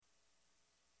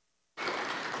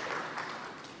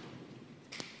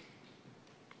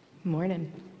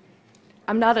Morning.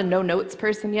 I'm not a no-notes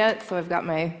person yet, so I've got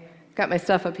my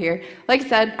stuff up here. Like I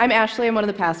said, I'm Ashley. I'm one of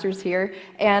the pastors here,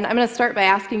 and I'm going to start by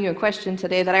asking you a question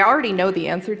today that I already know the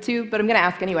answer to, but I'm going to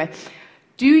ask anyway.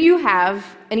 Do you have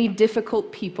any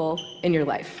difficult people in your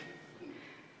life?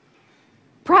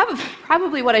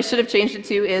 Probably what I should have changed it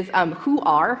to is who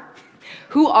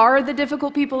are the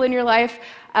difficult people in your life?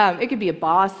 It could be a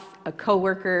boss, a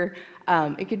coworker.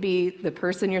 It could be the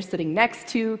person you're sitting next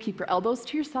to. Keep your elbows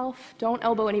to yourself. Don't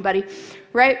elbow anybody,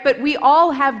 right? But we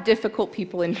all have difficult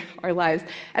people in our lives.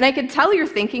 And I can tell you're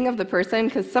thinking of the person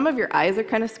because some of your eyes are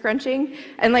kind of scrunching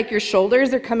and like your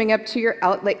shoulders are coming up to your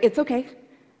out. Like, it's okay.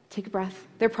 Take a breath.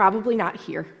 They're probably not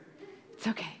here. It's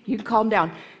okay. You can calm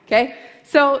down, okay?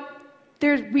 So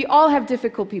we all have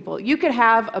difficult people. You could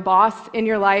have a boss in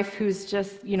your life who's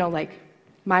just, like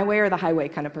my way or the highway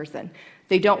kind of person.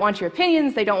 They don't want your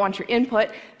opinions. They don't want your input.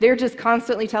 They're just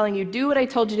constantly telling you, do what I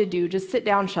told you to do. Just sit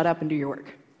down, shut up, and do your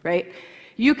work, right?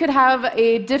 You could have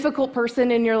a difficult person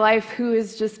in your life who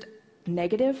is just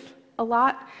negative a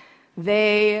lot.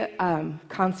 They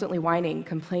constantly whining,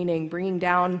 complaining, bringing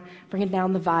down the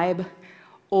vibe.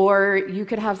 Or you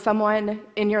could have someone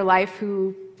in your life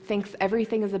who thinks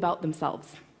everything is about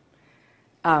themselves.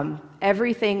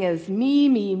 Everything is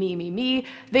me.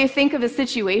 They think of a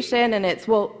situation and it's,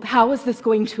 well, how is this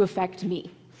going to affect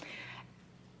me?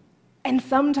 And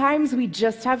sometimes we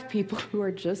just have people who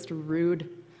are just rude.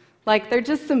 Like, they're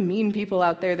just some mean people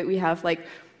out there that we have, like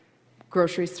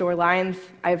grocery store lines.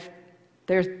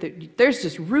 There's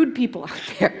just rude people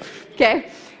out there, okay?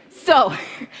 So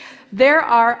there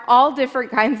are all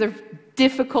different kinds of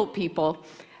difficult people.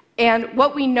 And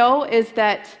what we know is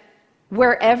that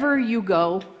wherever you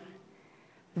go,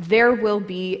 there will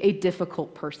be a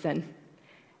difficult person.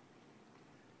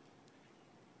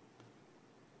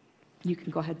 You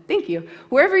can go ahead. Thank you.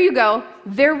 Wherever you go,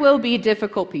 there will be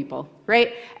difficult people,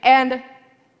 right? And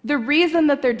the reason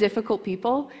that they're difficult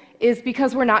people is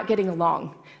because we're not getting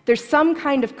along. There's some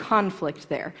kind of conflict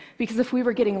there, because if we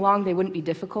were getting along, they wouldn't be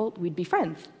difficult, we'd be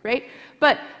friends, right?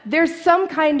 But there's some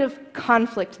kind of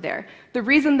conflict there. The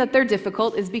reason that they're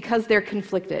difficult is because they're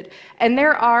conflicted. And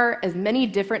there are as many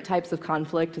different types of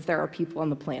conflict as there are people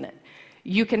on the planet.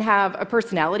 You can have a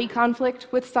personality conflict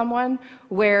with someone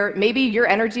where maybe your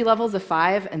energy level's a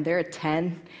 5 and they're a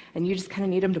 10, and you just kind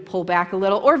of need them to pull back a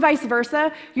little, or vice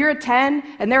versa. You're a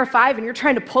 10 and they're a 5 and you're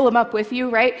trying to pull them up with you,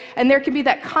 right? And there can be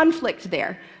that conflict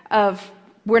there of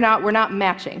we're not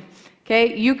matching,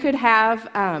 okay? You could have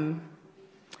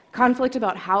conflict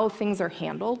about how things are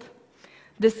handled.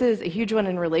 This is a huge one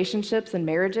in relationships and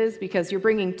marriages because you're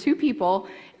bringing two people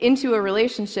into a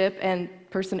relationship and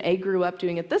person A grew up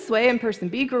doing it this way and person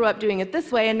B grew up doing it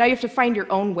this way, and now you have to find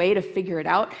your own way to figure it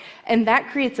out, and that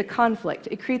creates a conflict.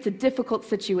 It creates a difficult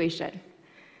situation,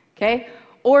 okay?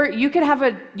 Or you could have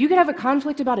a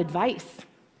conflict about advice.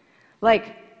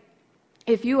 Like,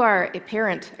 if you are a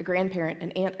parent, a grandparent,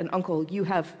 an aunt, an uncle, you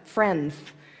have friends,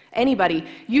 anybody,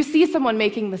 you see someone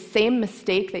making the same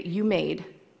mistake that you made,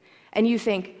 and you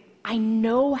think, I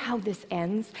know how this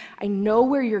ends. I know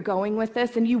where you're going with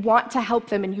this, and you want to help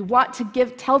them, and you want to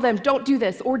tell them, don't do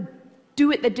this, or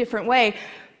do it a different way,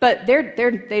 but they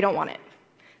don't want it.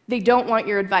 They don't want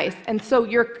your advice, and so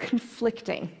you're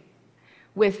conflicting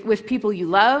with people you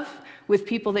love, with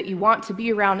people that you want to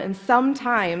be around, and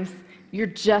sometimes you're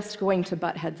just going to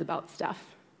butt heads about stuff,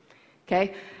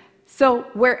 okay? So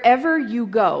wherever you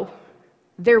go,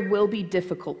 there will be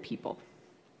difficult people,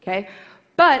 okay?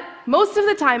 But most of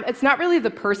the time, it's not really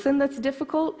the person that's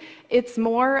difficult, it's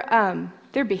more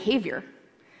their behavior.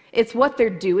 It's what they're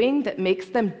doing that makes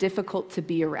them difficult to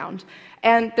be around.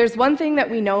 And there's one thing that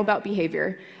we know about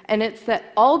behavior, and it's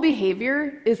that all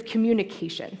behavior is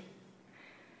communication.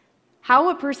 How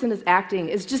a person is acting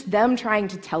is just them trying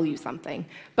to tell you something.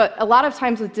 But a lot of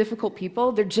times with difficult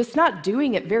people, they're just not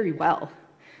doing it very well.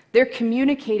 They're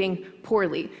communicating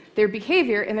poorly. Their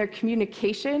behavior and their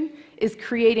communication is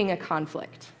creating a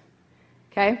conflict,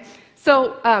 okay?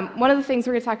 So one of the things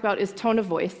we're going to talk about is tone of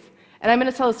voice. And I'm going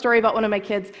to tell a story about one of my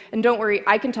kids. And don't worry,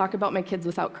 I can talk about my kids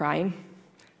without crying.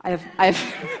 I've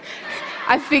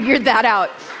figured that out.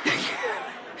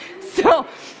 So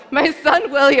my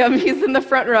son, William, he's in the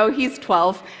front row. He's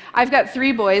 12. I've got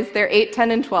 3 boys. They're 8,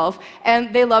 10, and 12.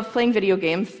 And they love playing video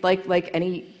games like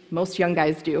most young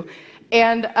guys do.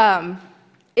 And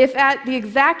if at the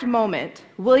exact moment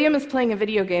William is playing a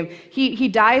video game, he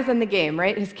dies in the game,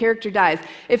 right? His character dies.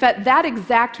 If at that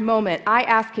exact moment I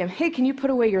ask him, hey, can you put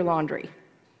away your laundry?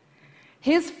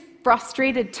 His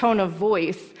frustrated tone of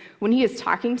voice when he is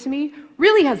talking to me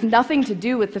really has nothing to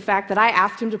do with the fact that I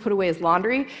asked him to put away his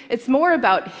laundry. It's more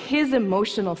about his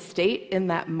emotional state in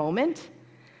that moment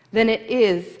than it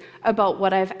is about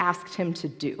what I've asked him to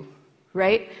do,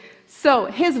 right? So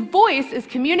his voice is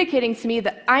communicating to me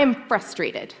that I'm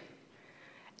frustrated.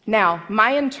 Now,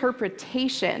 my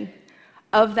interpretation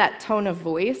of that tone of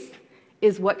voice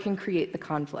is what can create the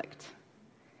conflict.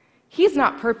 He's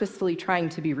not purposefully trying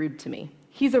to be rude to me.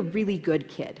 He's a really good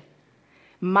kid.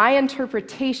 My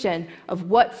interpretation of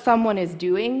what someone is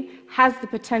doing has the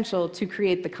potential to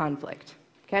create the conflict,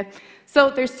 okay? So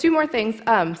there's two more things.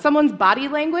 Someone's body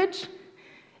language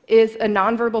is a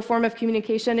nonverbal form of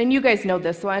communication, and you guys know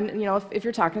this one. You know, if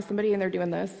you're talking to somebody and they're doing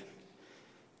this,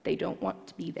 they don't want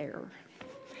to be there,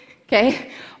 okay?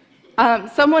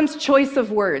 Someone's choice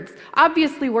of words.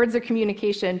 Obviously, words are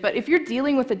communication, but if you're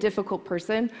dealing with a difficult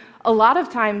person, a lot of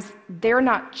times they're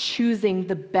not choosing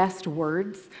the best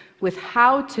words with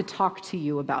how to talk to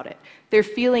you about it. They're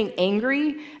feeling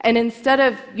angry, and instead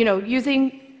of,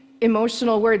 using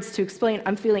emotional words to explain,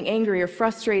 I'm feeling angry or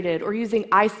frustrated, or using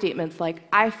I statements like,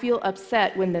 I feel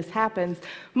upset when this happens,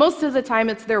 most of the time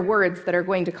it's their words that are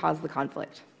going to cause the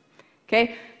conflict,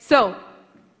 okay? So,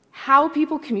 how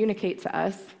people communicate to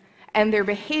us and their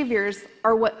behaviors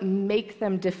are what make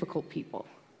them difficult people.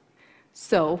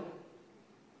 So,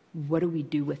 what do we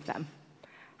do with them?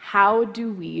 How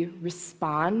do we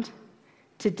respond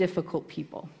to difficult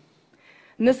people?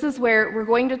 And this is where we're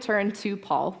going to turn to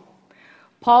Paul.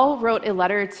 Paul wrote a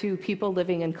letter to people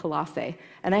living in Colossae,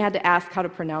 and I had to ask how to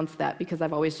pronounce that because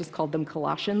I've always just called them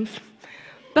Colossians.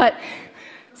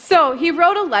 So he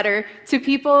wrote a letter to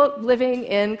people living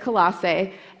in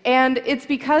Colossae, and it's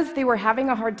because they were having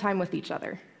a hard time with each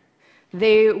other.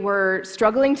 They were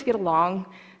struggling to get along.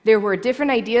 There were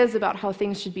different ideas about how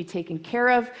things should be taken care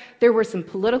of. There were some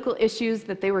political issues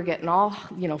that they were getting all,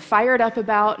 fired up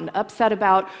about and upset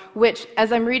about, which,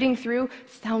 as I'm reading through,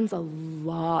 sounds a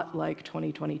lot like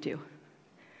 2022.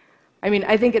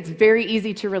 I think it's very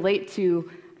easy to relate to,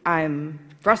 I'm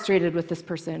frustrated with this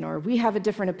person, or we have a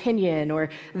different opinion, or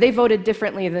they voted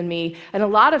differently than me. And a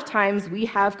lot of times we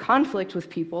have conflict with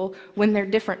people when they're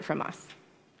different from us,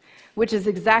 which is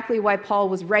exactly why Paul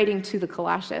was writing to the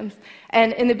Colossians.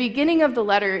 And in the beginning of the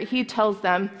letter, he tells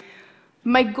them,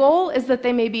 my goal is that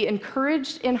they may be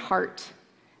encouraged in heart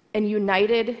and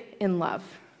united in love.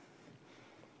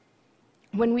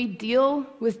 When we deal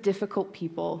with difficult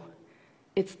people,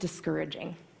 it's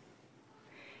discouraging.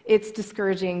 It's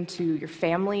discouraging to your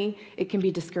family. It can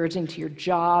be discouraging to your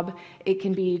job. It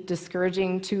can be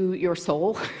discouraging to your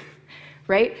soul.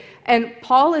 Right? And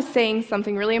Paul is saying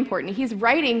something really important. He's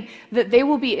writing that they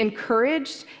will be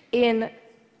encouraged in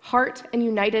heart and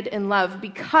united in love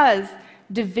because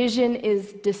division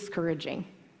is discouraging.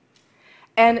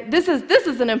 And this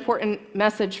is an important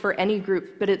message for any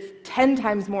group, but it's 10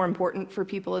 times more important for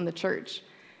people in the church.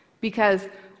 Because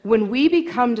when we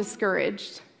become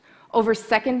discouraged over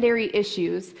secondary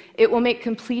issues, it will make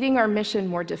completing our mission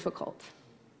more difficult.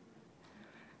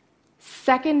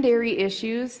 Secondary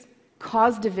issues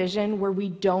cause division where we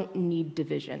don't need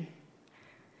division.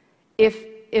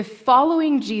 If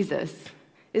following Jesus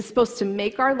is supposed to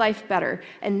make our life better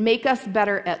and make us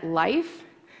better at life,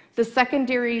 the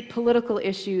secondary political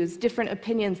issues, different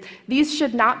opinions, these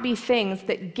should not be things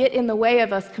that get in the way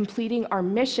of us completing our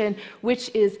mission,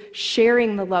 which is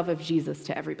sharing the love of Jesus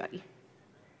to everybody.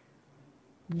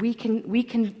 We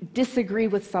can disagree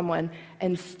with someone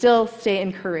and still stay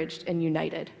encouraged and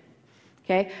united.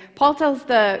 Okay? Paul tells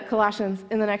the Colossians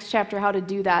in the next chapter how to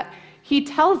do that. He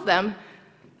tells them,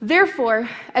 therefore,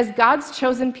 as God's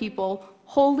chosen people,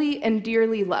 holy and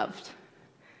dearly loved.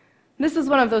 This is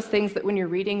one of those things that when you're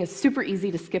reading is super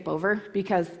easy to skip over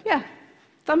because, yeah,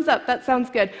 thumbs up, that sounds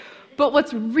good. But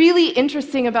what's really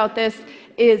interesting about this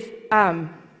is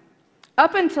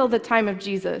up until the time of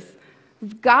Jesus,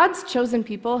 God's chosen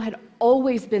people had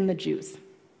always been the Jews.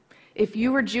 If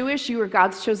you were Jewish, you were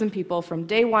God's chosen people from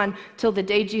day one till the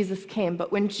day Jesus came.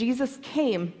 But when Jesus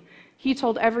came, he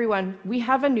told everyone, we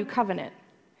have a new covenant.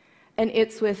 And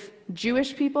it's with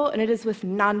Jewish people and it is with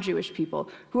non-Jewish people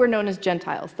who are known as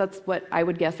Gentiles. That's what I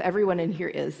would guess everyone in here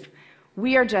is.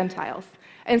 We are Gentiles.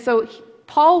 And so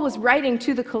Paul was writing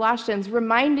to the Colossians,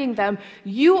 reminding them,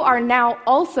 you are now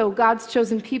also God's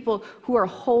chosen people who are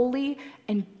holy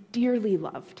and dearly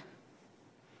loved.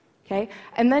 Okay?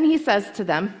 And then he says to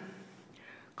them,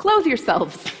 clothe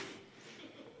yourselves.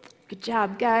 Good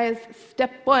job, guys.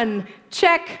 Step one,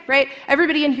 check, right?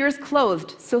 Everybody in here is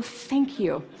clothed, so thank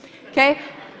you. Okay?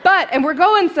 And we're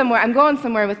going somewhere. I'm going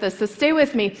somewhere with this, so stay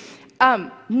with me.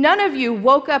 None of you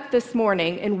woke up this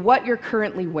morning in what you're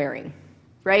currently wearing,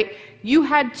 right? You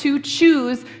had to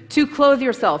choose to clothe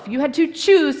yourself. You had to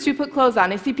choose to put clothes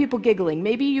on. I see people giggling.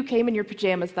 Maybe you came in your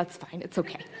pajamas. That's fine. It's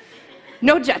okay.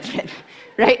 No judgment,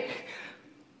 right?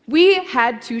 We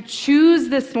had to choose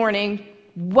this morning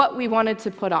what we wanted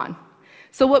to put on.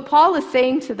 So what Paul is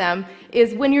saying to them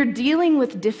is when you're dealing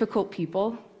with difficult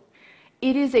people,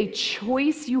 it is a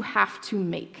choice you have to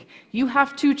make. You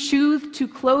have to choose to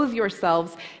clothe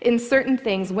yourselves in certain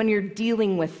things when you're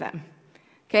dealing with them.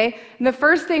 Okay? And the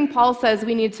first thing Paul says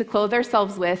we need to clothe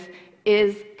ourselves with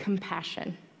is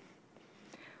compassion.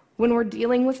 When we're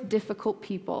dealing with difficult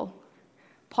people,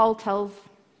 Paul tells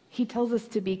us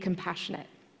to be compassionate.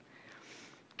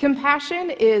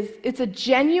 Compassion it's a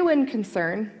genuine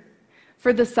concern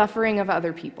for the suffering of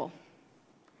other people.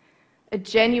 A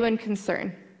genuine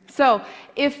concern. So,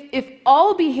 if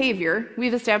all behavior,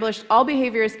 we've established all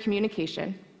behavior is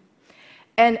communication,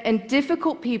 and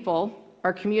difficult people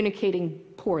are communicating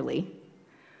poorly,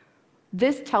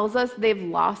 this tells us they've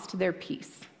lost their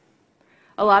peace.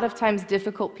 A lot of times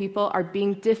difficult people are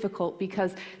being difficult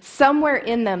because somewhere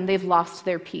in them they've lost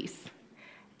their peace.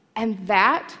 And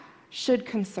that should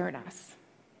concern us.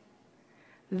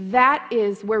 That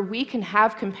is where we can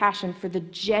have compassion for the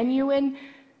genuine,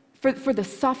 for the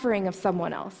suffering of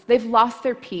someone else. They've lost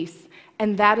their peace,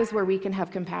 and that is where we can have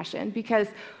compassion. Because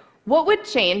what would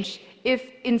change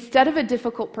if instead of a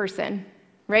difficult person,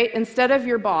 right, instead of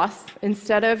your boss,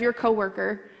 instead of your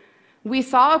coworker, we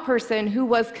saw a person who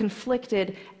was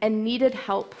conflicted and needed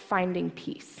help finding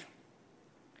peace?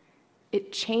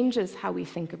 It changes how we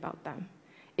think about them.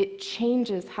 It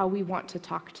changes how we want to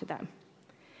talk to them.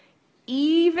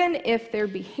 Even if their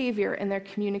behavior and their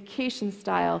communication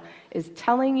style is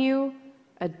telling you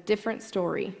a different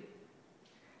story,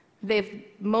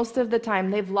 most of the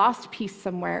time, they've lost peace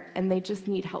somewhere and they just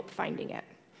need help finding it.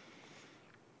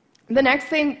 The next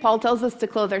thing Paul tells us to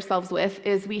clothe ourselves with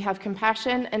is we have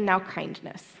compassion and now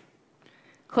kindness.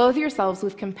 Clothe yourselves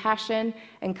with compassion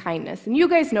and kindness. And you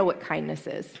guys know what kindness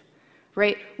is,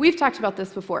 right? We've talked about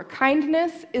this before.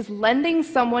 Kindness is lending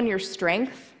someone your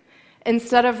strength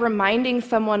instead of reminding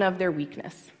someone of their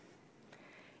weakness.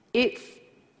 It's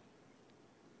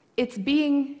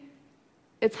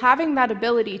having that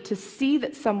ability to see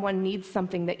that someone needs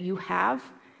something that you have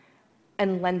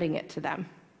and lending it to them.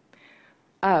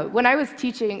 When I was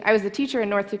teaching, I was a teacher in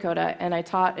North Dakota, and I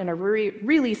taught in a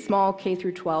really small K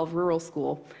through 12 rural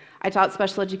school. I taught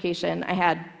special education. I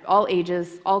had all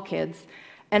ages, all kids,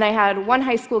 and I had one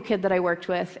high school kid that I worked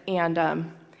with,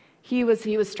 and he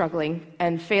was struggling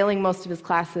and failing most of his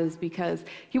classes because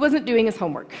he wasn't doing his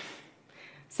homework.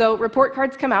 So report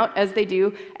cards come out, as they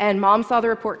do, and Mom saw the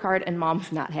report card, and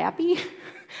Mom's not happy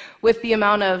with the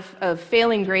amount of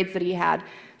failing grades that he had.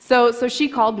 So she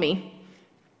called me.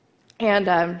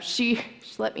 And she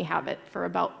let me have it for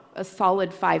about a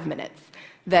solid 5 minutes,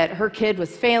 that her kid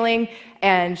was failing,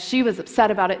 and she was upset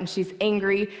about it, and she's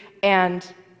angry. And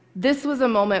this was a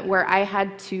moment where I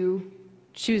had to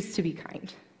choose to be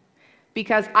kind.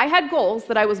 Because I had goals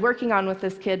that I was working on with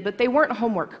this kid, but they weren't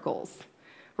homework goals,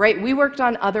 right? We worked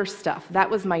on other stuff.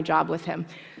 That was my job with him.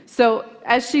 So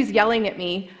as she's yelling at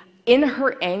me, in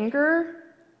her anger,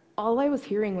 all I was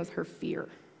hearing was her fear.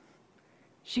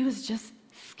 She was just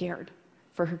scared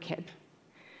for her kid.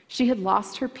 She had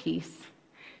lost her peace.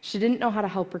 She didn't know how to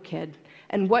help her kid.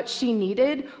 And what she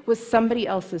needed was somebody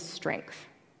else's strength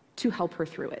to help her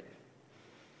through it.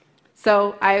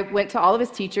 So I went to all of his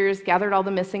teachers, gathered all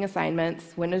the missing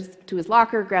assignments, went to his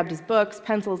locker, grabbed his books,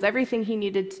 pencils, everything he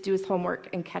needed to do his homework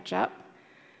and catch up.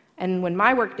 And when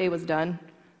my workday was done,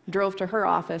 drove to her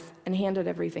office and handed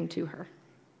everything to her.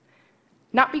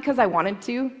 Not because I wanted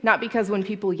to, not because when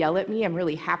people yell at me, I'm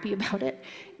really happy about it.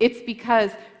 It's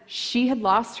because she had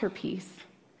lost her peace.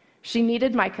 She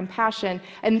needed my compassion,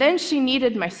 and then she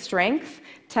needed my strength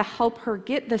to help her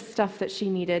get the stuff that she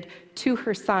needed to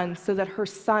her son so that her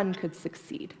son could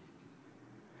succeed.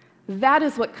 That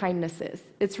is what kindness is.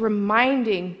 It's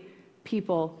reminding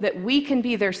people that we can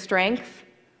be their strength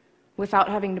without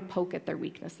having to poke at their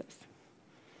weaknesses.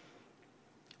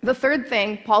 The third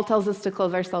thing Paul tells us to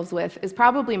clothe ourselves with is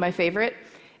probably my favorite.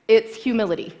 It's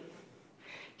humility.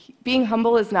 Being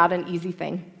humble is not an easy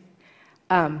thing.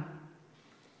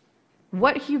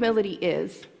 What humility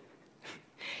is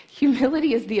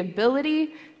the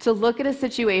ability to look at a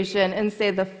situation and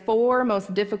say the 4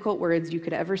 most difficult words you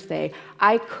could ever say.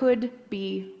 I could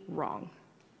be wrong.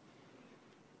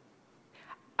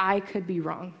 I could be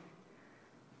wrong.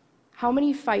 How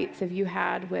many fights have you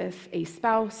had with a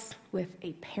spouse, with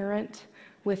a parent,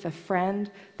 with a friend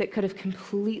that could have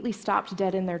completely stopped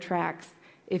dead in their tracks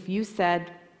if you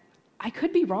said, I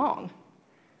could be wrong?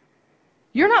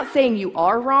 You're not saying you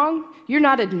are wrong. You're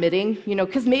not admitting,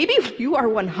 because maybe you are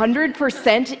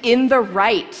 100% in the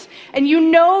right, and you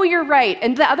know you're right,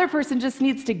 and the other person just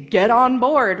needs to get on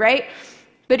board, right?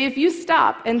 But if you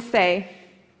stop and say,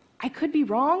 I could be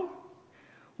wrong.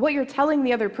 What you're telling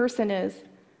the other person is,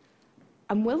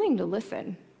 I'm willing to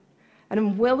listen, and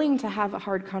I'm willing to have a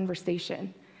hard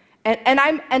conversation.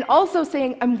 And also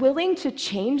saying, I'm willing to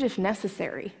change if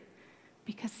necessary,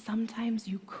 because sometimes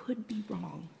you could be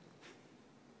wrong.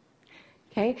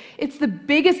 Okay? It's the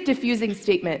biggest diffusing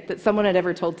statement that someone had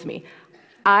ever told to me.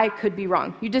 I could be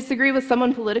wrong. You disagree with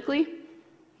someone politically?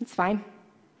 It's fine.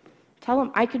 Tell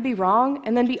them I could be wrong,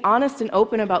 and then be honest and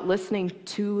open about listening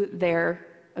to their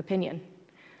opinion.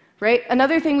 Right?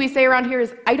 Another thing we say around here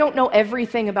is, I don't know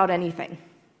everything about anything.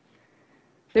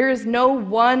 There is no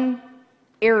one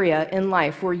area in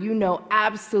life where you know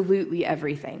absolutely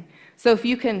everything. So if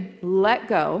you can let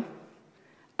go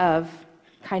of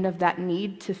kind of that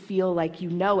need to feel like you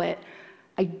know it,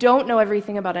 I don't know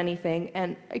everything about anything,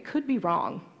 and I could be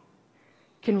wrong,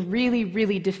 can really,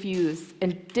 really diffuse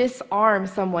and disarm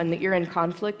someone that you're in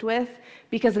conflict with,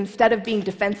 because instead of being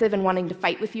defensive and wanting to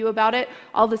fight with you about it,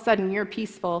 all of a sudden you're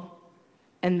peaceful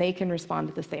and they can respond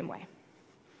the same way.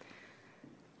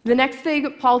 The next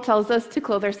thing Paul tells us to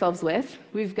clothe ourselves with,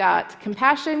 we've got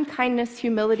compassion, kindness,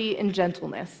 humility, and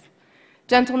gentleness.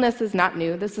 Gentleness is not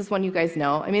new. This is one you guys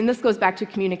know. I mean, this goes back to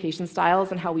communication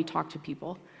styles and how we talk to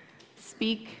people.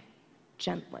 Speak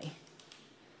gently.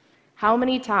 How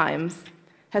many times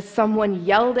has someone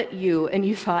yelled at you and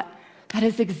you thought, that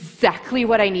is exactly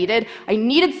what I needed. I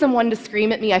needed someone to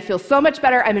scream at me. I feel so much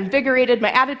better. I'm invigorated.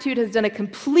 My attitude has done a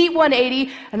complete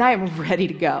 180, and I am ready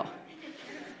to go.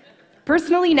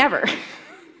 Personally, never.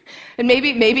 And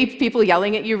maybe people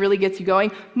yelling at you really gets you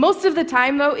going. Most of the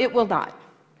time, though, it will not.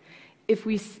 If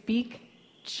we speak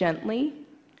gently,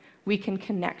 we can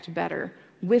connect better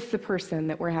with the person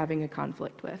that we're having a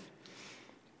conflict with.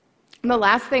 And the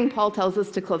last thing Paul tells us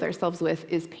to clothe ourselves with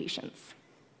is patience.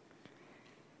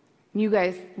 You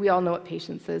guys, we all know what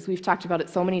patience is. We've talked about it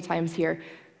so many times here.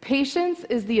 Patience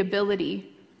is the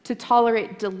ability to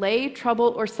tolerate delay,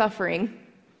 trouble, or suffering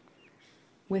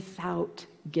without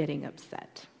getting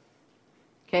upset.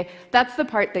 Okay? That's the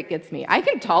part that gets me. I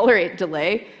can tolerate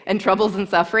delay and troubles and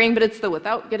suffering, but it's the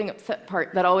without getting upset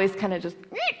part that always kind of just...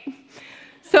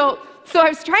 So I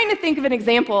was trying to think of an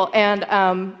example, and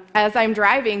as I'm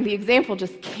driving, the example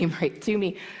just came right to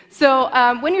me. So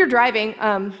when you're driving,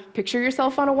 picture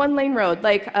yourself on a one-lane road,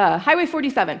 like Highway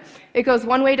 47. It goes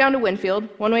one way down to Winfield,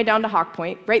 one way down to Hawk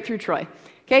Point, right through Troy.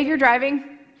 Okay, you're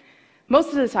driving. Most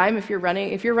of the time, if you're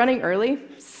running early,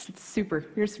 super,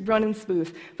 you're running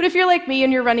smooth. But if you're like me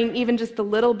and you're running even just a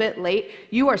little bit late,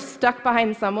 you are stuck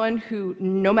behind someone who,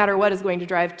 no matter what, is going to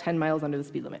drive 10 miles under the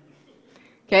speed limit.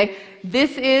 Okay?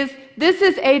 This is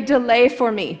a delay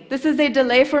for me. This is a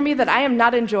delay for me that I am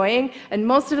not enjoying, and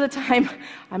most of the time,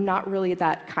 I'm not really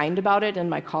that kind about it in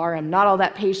my car. I'm not all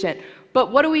that patient.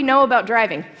 But what do we know about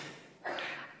driving?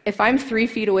 If I'm 3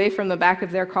 feet away from the back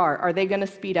of their car, are they going to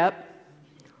speed up?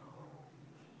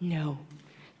 No.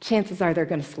 Chances are they're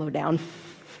going to slow down.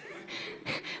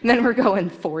 And then we're going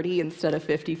 40 instead of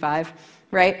 55,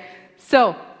 right?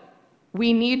 So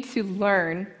we need to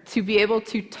learn to be able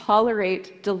to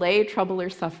tolerate delay, trouble, or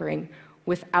suffering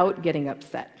without getting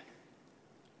upset,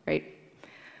 right?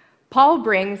 Paul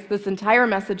brings this entire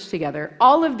message together,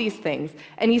 all of these things,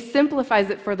 and he simplifies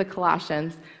it for the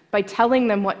Colossians by telling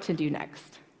them what to do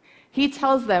next. He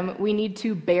tells them we need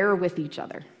to bear with each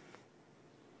other.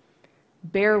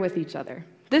 Bear with each other.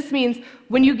 This means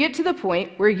when you get to the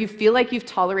point where you feel like you've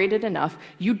tolerated enough,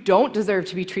 you don't deserve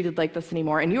to be treated like this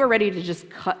anymore, and you are ready to just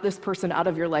cut this person out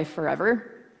of your life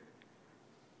forever,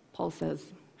 Paul says,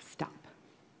 stop.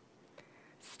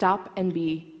 Stop and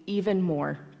be even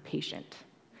more patient.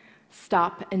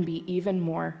 Stop and be even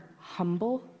more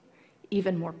humble,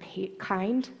 even more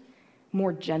kind,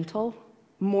 more gentle,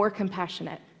 more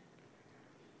compassionate.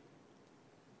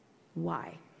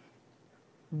 Why?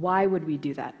 Why would we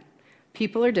do that?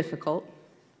 People are difficult,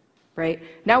 right?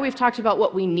 Now we've talked about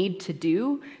what we need to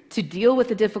do to deal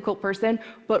with a difficult person,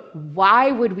 but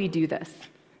why would we do this?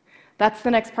 That's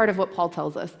the next part of what Paul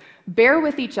tells us. Bear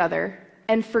with each other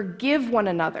and forgive one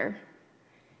another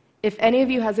if any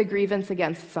of you has a grievance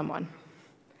against someone.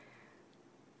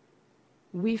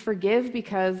 We forgive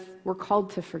because we're called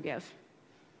to forgive.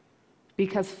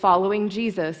 Because following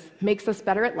Jesus makes us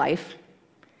better at life,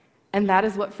 and that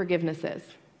is what forgiveness is.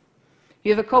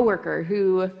 You have a coworker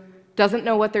who doesn't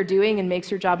know what they're doing and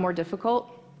makes your job more difficult.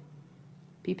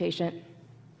 Be patient.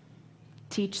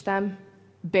 Teach them.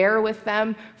 Bear with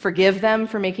them. Forgive them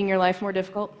for making your life more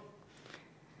difficult.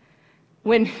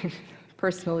 When,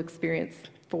 personal experience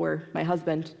for my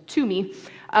husband to me,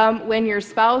 when your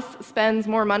spouse spends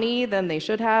more money than they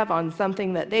should have on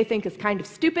something that they think is kind of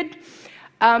stupid,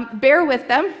 bear with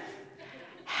them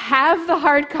Have the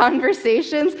hard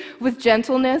conversations with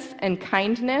gentleness and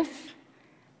kindness.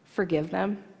 Forgive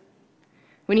them.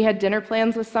 When you had dinner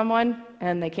plans with someone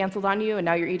and they canceled on you and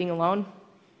now you're eating alone,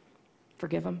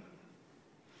 forgive them.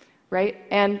 Right?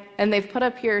 And they've put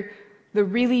up here the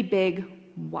really big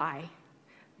why.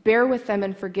 Bear with them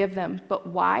and forgive them. But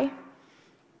why?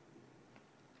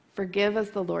 Forgive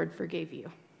as the Lord forgave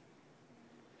you.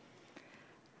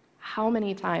 How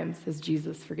many times has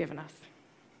Jesus forgiven us?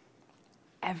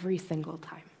 Every single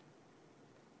time.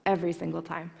 Every single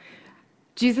time.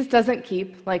 Jesus doesn't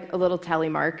keep like a little tally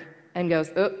mark and goes,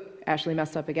 oh, Ashley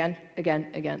messed up again.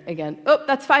 Oh,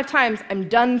 that's 5 times. I'm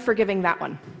done forgiving that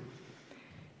one.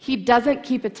 He doesn't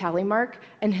keep a tally mark,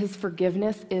 and his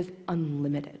forgiveness is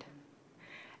unlimited.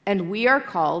 And we are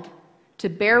called to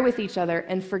bear with each other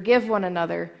and forgive one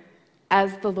another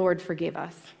as the Lord forgave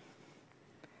us.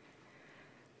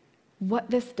 What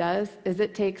this does is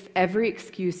it takes every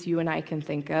excuse you and I can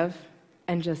think of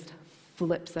and just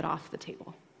flips it off the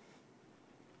table.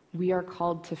 We are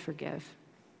called to forgive.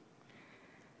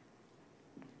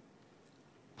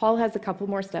 Paul has a couple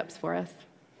more steps for us.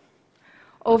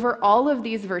 Over all of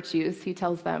these virtues, he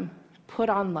tells them, put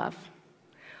on love.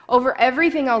 Over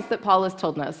everything else that Paul has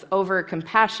told us, over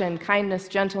compassion, kindness,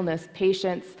 gentleness,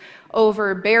 patience,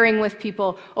 over bearing with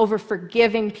people, over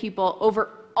forgiving people, over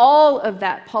all of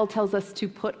that, Paul tells us to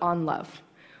put on love,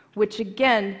 which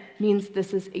again means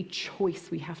this is a choice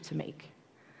we have to make.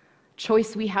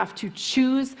 Choice we have to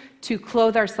choose to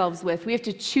clothe ourselves with. We have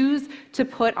to choose to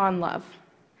put on love.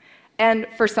 And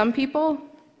for some people,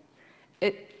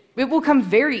 it will come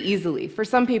very easily. For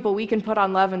some people, we can put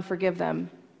on love and forgive them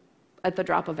at the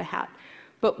drop of a hat.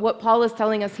 But what Paul is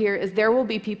telling us here is there will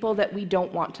be people that we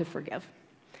don't want to forgive.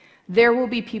 There will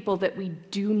be people that we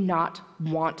do not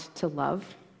want to love.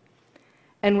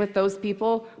 And with those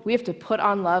people, we have to put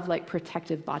on love like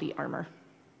protective body armor,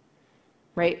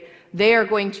 right? They are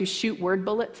going to shoot word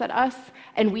bullets at us,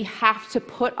 and we have to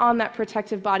put on that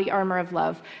protective body armor of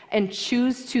love and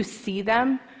choose to see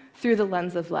them through the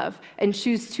lens of love, and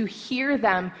choose to hear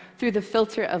them through the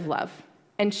filter of love,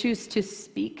 and choose to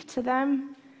speak to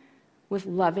them with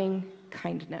loving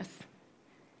kindness,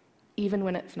 even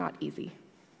when it's not easy.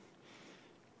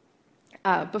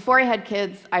 Before I had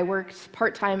kids, I worked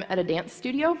part-time at a dance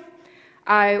studio.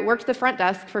 I worked the front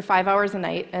desk for 5 hours a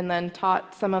night and then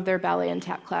taught some of their ballet and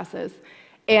tap classes.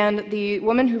 And the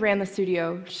woman who ran the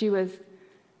studio, she was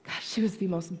the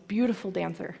most beautiful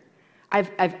dancer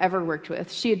I've ever worked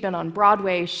with. She had been on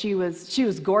Broadway. She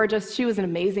was gorgeous. She was an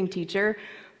amazing teacher,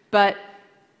 but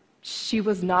she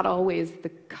was not always the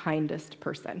kindest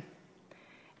person.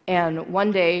 And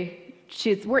one day,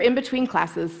 we're in between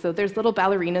classes, so there's little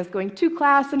ballerinas going to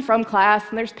class and from class,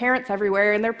 and there's parents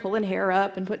everywhere, and they're pulling hair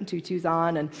up and putting tutus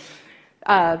on. And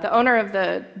the owner of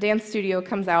the dance studio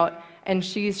comes out, and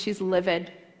she's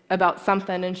livid about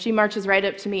something, and she marches right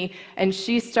up to me, and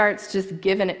she starts just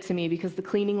giving it to me because the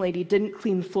cleaning lady didn't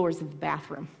clean the floors of the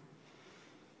bathroom.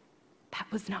 That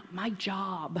was not my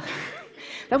job.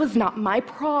 That was not my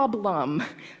problem.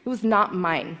 It was not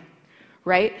mine,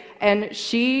 right? And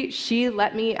she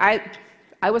let me,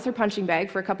 I was her punching bag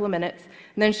for a couple of minutes,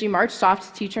 and then she marched off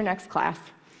to teach her next class.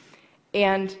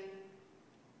 And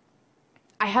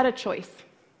I had a choice.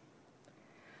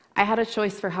 I had a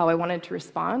choice for how I wanted to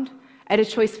respond. I had a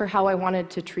choice for how I wanted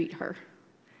to treat her.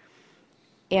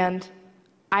 And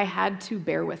I had to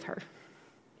bear with her.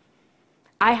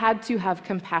 I had to have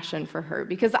compassion for her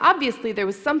because obviously there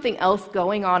was something else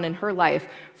going on in her life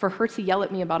for her to yell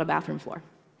at me about a bathroom floor,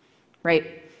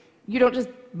 right?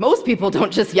 Most people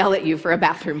don't just yell at you for a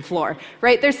bathroom floor,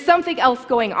 right? There's something else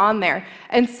going on there.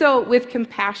 And so with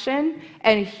compassion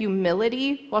and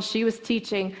humility, while she was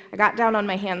teaching, I got down on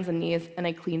my hands and knees and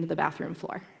I cleaned the bathroom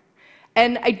floor.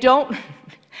 And I don't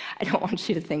want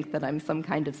you to think that I'm some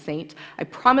kind of saint. I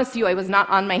promise you I was not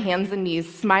on my hands and knees,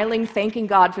 smiling, thanking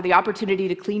God for the opportunity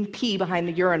to clean pee behind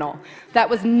the urinal. That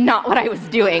was not what I was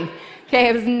doing. Okay,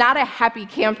 I was not a happy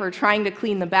camper trying to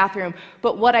clean the bathroom.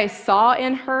 But what I saw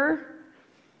in her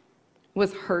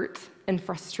was hurt and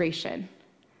frustration.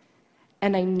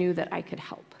 And I knew that I could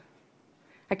help.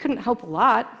 I couldn't help a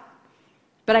lot,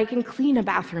 but I can clean a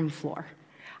bathroom floor.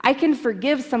 I can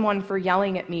forgive someone for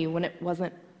yelling at me when it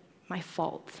wasn't my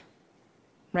fault,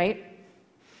 right?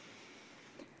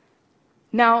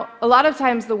 Now, a lot of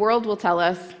times the world will tell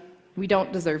us we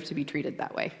don't deserve to be treated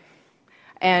that way.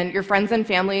 And your friends and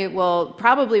family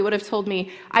probably would have told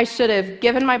me I should have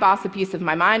given my boss a piece of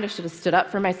my mind, I should have stood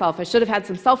up for myself, I should have had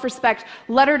some self-respect,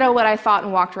 let her know what I thought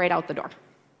and walked right out the door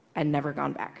and never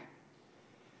gone back.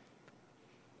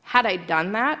 Had I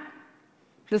done that,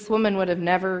 this woman would have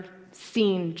never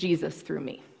seen Jesus through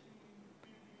me.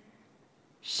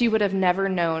 she would have never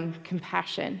known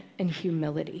compassion and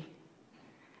humility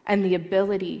and the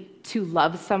ability to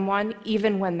love someone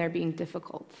even when they're being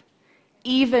difficult,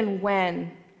 even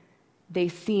when they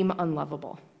seem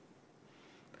unlovable.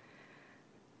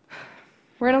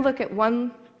 We're going to look at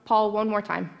Paul one more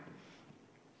time.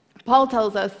 Paul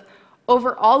tells us,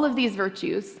 over all of these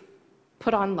virtues,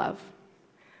 put on love,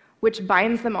 which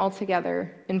binds them all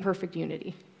together in perfect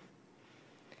unity.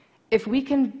 If we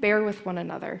can bear with one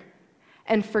another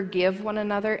and forgive one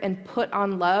another and put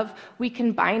on love, we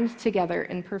can bind together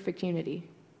in perfect unity.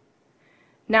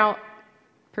 Now,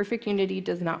 perfect unity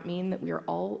does not mean that we are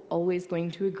all always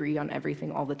going to agree on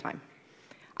everything all the time.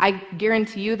 I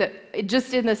guarantee you that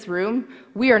just in this room,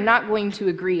 we are not going to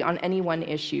agree on any one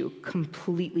issue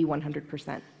completely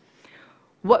 100%.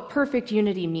 What perfect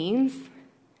unity means,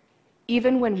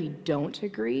 even when we don't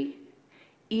agree,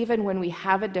 even when we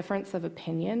have a difference of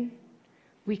opinion,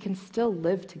 we can still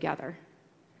live together.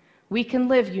 We can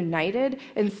live united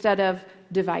instead of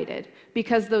divided,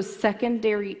 because those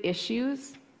secondary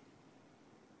issues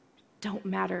don't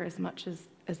matter as much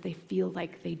as they feel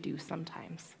like they do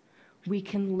sometimes. We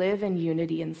can live in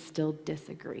unity and still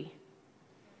disagree.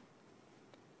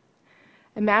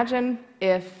 Imagine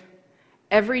if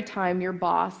every time your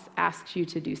boss asks you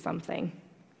to do something,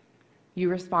 you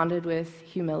responded with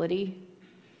humility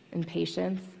and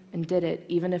patience and did it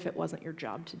even if it wasn't your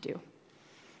job to do.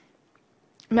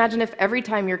 Imagine if every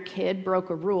time your kid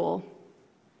broke a rule,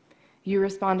 you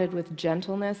responded with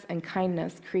gentleness and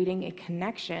kindness, creating a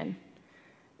connection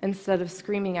instead of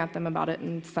screaming at them about it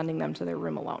and sending them to their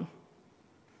room alone.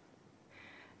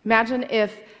 Imagine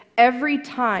if every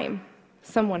time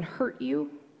someone hurt you,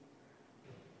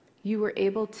 you were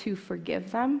able to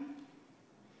forgive them,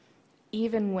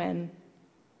 even when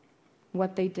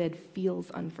what they did feels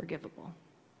unforgivable.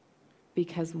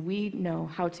 Because we know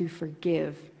how to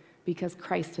forgive, because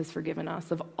Christ has forgiven us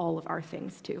of all of our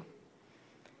things too.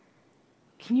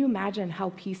 Can you imagine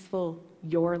how peaceful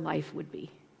your life would be?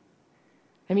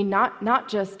 I mean, not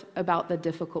just about the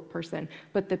difficult person,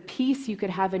 but the peace you could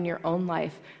have in your own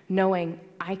life, knowing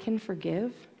I can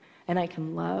forgive and I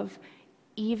can love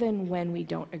even when we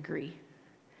don't agree,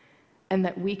 and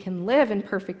that we can live in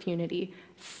perfect unity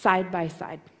side by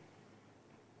side.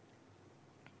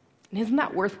 And isn't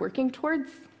that worth working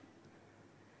towards?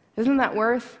 Isn't that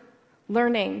worth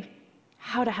learning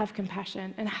how to have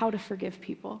compassion and how to forgive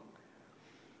people?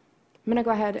 I'm going to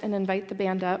go ahead and invite the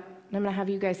band up, and I'm going to have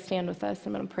you guys stand with us.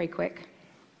 I'm going to pray quick.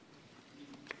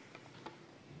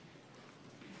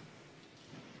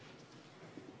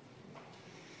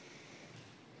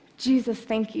 Jesus,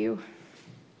 thank you.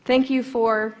 Thank you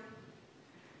for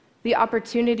the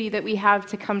opportunity that we have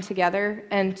to come together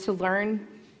and to learn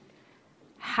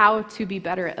how to be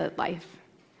better at life.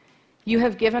 You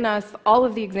have given us all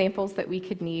of the examples that we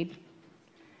could need,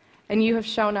 and you have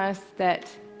shown us that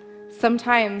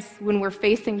sometimes when we're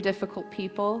facing difficult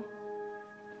people,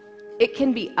 it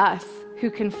can be us who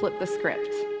can flip the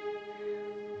script.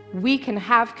 We can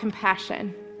have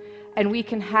compassion, and we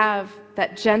can have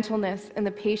that gentleness and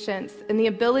the patience and the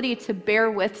ability to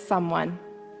bear with someone,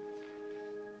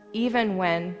 even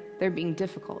when they're being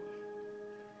difficult.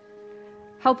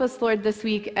 Help us, Lord, this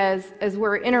week as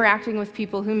we're interacting with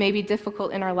people who may be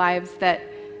difficult in our lives, that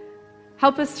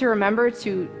help us to remember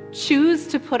to choose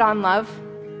to put on love,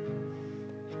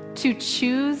 to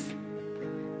choose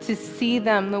to see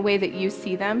them the way that you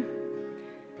see them,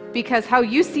 because how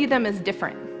you see them is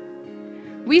different.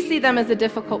 We see them as a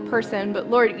difficult person,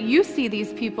 but Lord, you see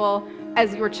these people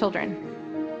as your children.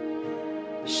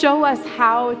 Show us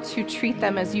how to treat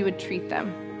them as you would treat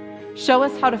them. Show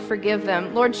us how to forgive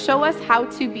them. Lord, show us how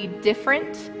to be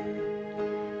different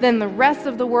than the rest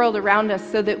of the world around us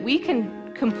so that we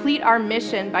can complete our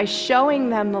mission by showing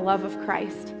them the love of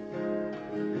Christ.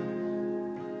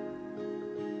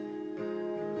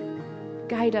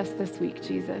 Guide us this week,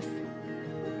 Jesus.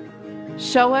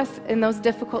 Show us in those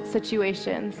difficult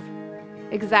situations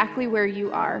exactly where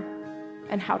you are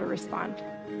and how to respond.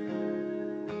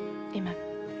 Amen.